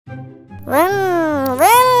Vroom,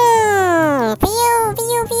 vroom. Pew,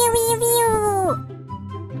 pew, pew, pew, pew.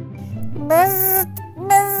 Buzz,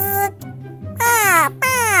 buzz. Pa,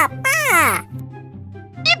 pa, pa.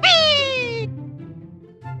 Yippee!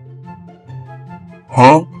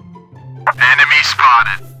 Huh? Enemy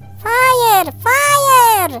spotted. Fire,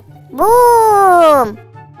 fire. Boom.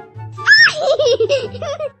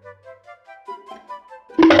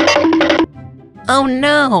 Oh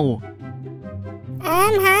no!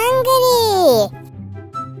 I'm hungry.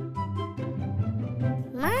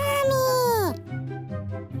 Mommy.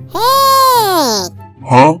 Hey.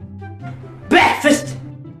 Huh? Breakfast!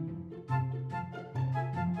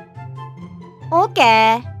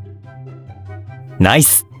 Okay.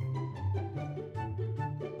 Nice!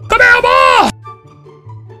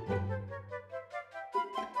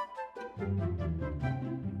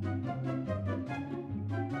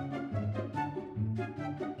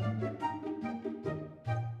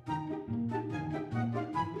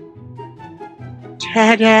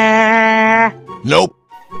 Ta-da! Nope.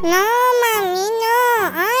 No, mommy, no.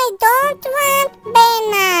 I don't want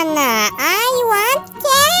banana. I want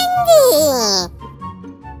candy.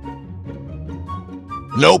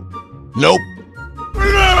 Nope. Nope.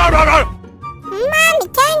 Mommy,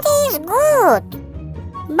 candy is good.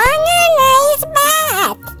 Banana is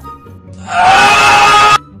bad.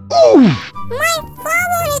 My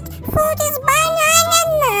favorite food is banana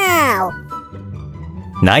now.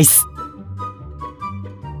 Nice!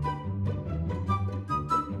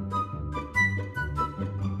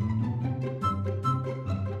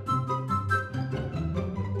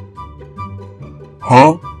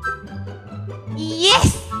 Huh? Yes!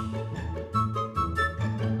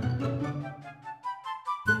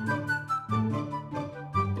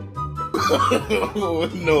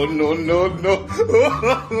 No, no, no, no.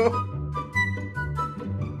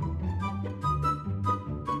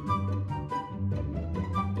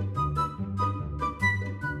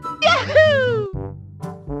 Yahoo!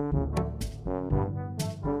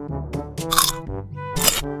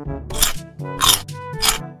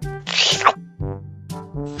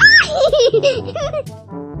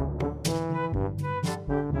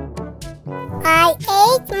 I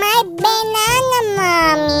ate my banana,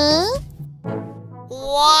 mommy.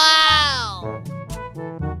 Wow!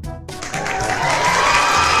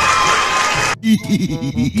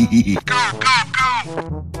 Yippee!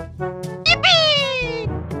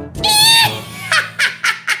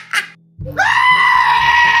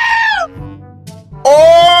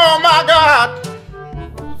 Oh my God!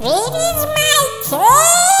 Where is my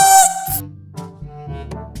cake?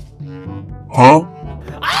 Huh?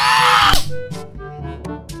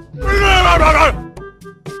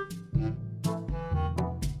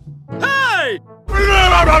 Hey!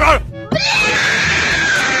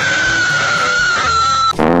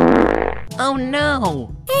 Oh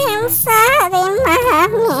no! I'm sorry,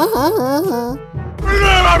 mommy.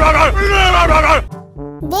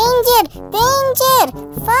 Danger! Danger!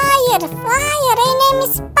 Fire! Fire! Enemy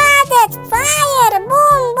spotted! Fire!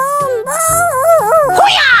 Boom! Boom! Boom!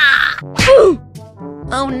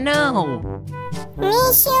 Oh no!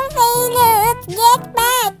 Mission failed! Get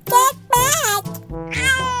back! Get back!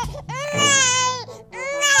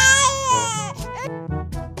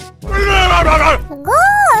 Go!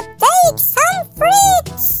 Take some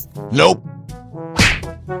fruits! Nope.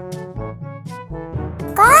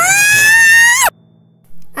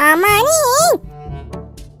 Amani?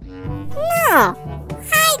 No,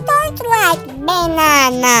 I don't like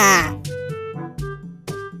banana.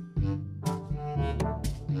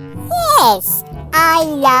 Yes, I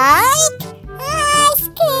like ice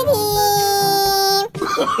cream.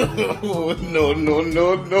 No, no, no,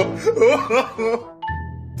 no.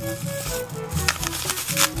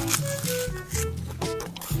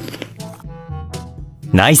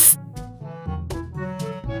 Nice!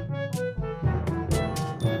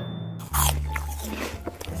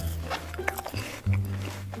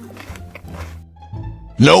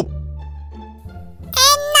 Nope.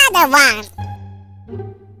 Another one.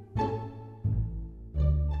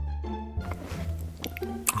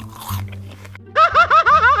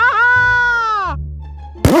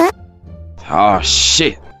 Oh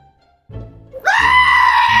shit.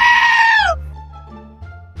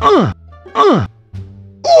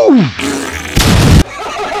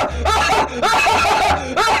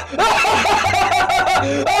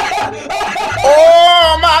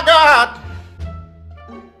 Oh my God!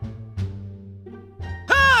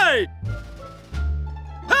 Hey!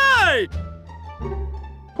 Hey!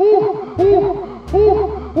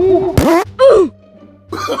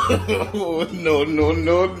 No, no,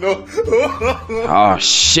 no, no. Oh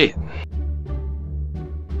shit.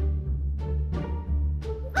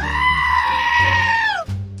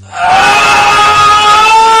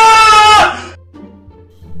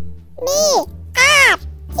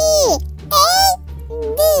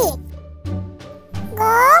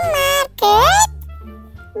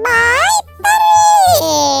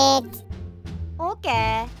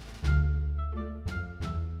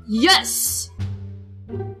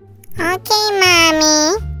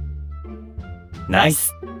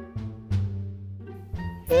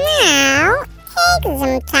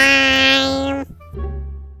 exam time.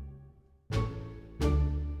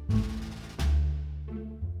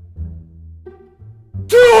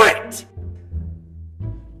 Do it!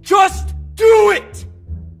 Just do it!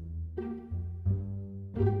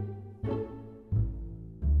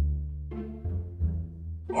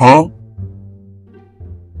 Huh?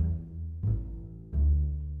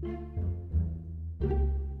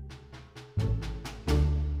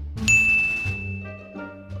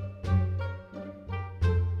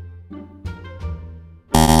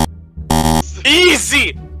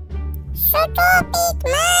 Easy! Stupid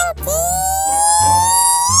monkey!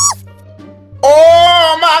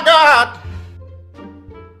 Oh my God!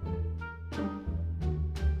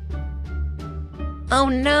 Oh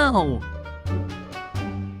no!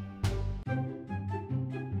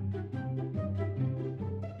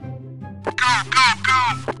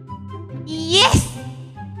 Yes!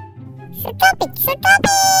 Stupid, stupid!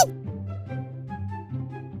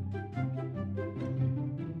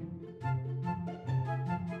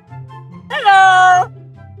 Hello!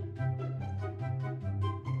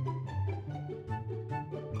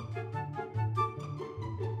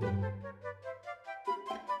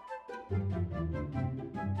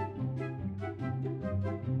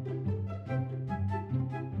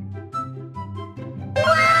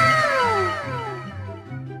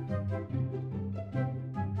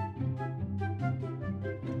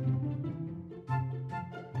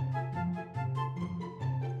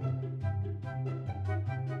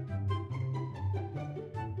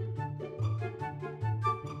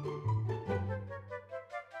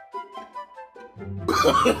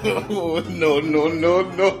 No, no, no,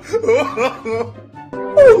 no.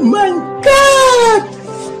 Oh my god!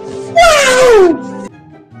 Wow!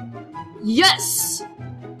 Yes!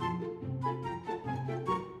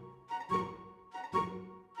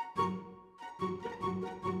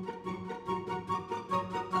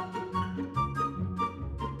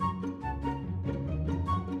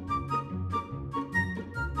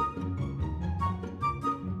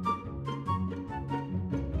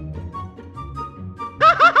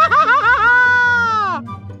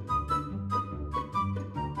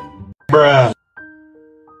 Bruh.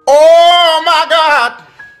 Oh my God!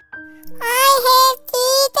 I have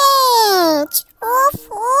teeth. Oof,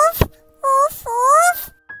 oof, oof, oof.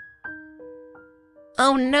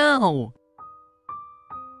 Oh no!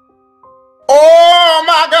 Oh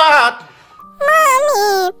my God!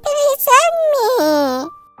 Mommy, please help me.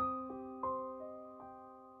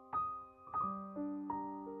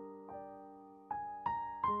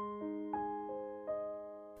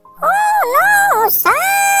 Oh no, son!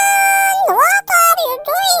 What are you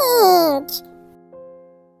doing?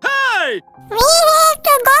 Hey! We have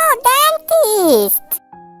to go dentist.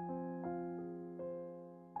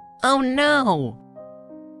 Oh no!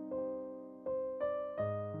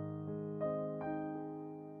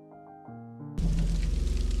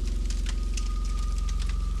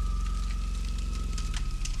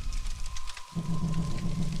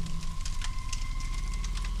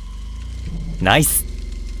 Nice!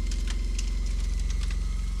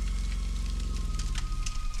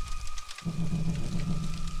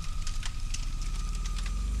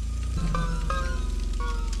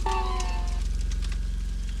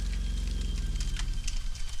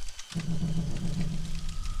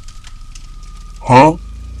 Huh?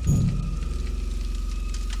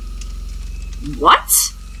 What?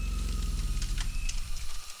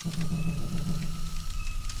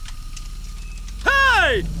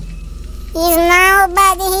 Hey! Is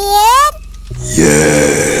nobody here?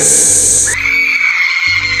 Yes.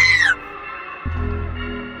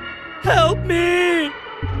 Help me!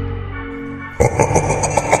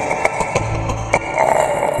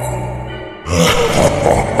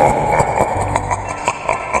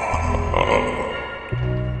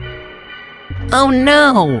 Oh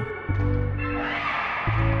no!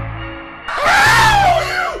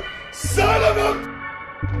 Son of a...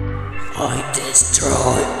 I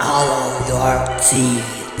destroy all of your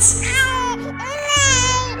teeth.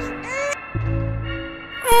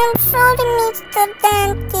 I'm sorry, Mr.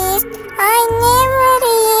 Dentist. I never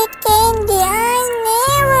eat candy. I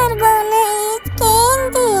never gonna eat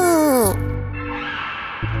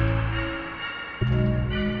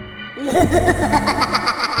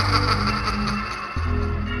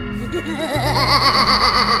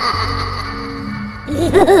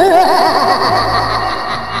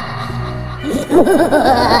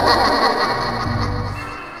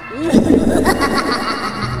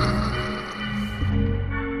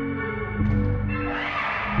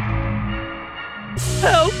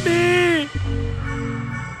Help me!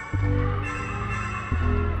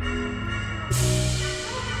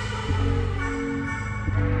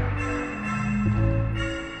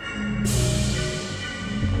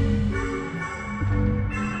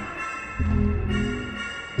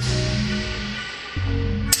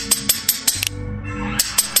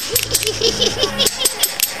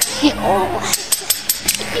 Oh.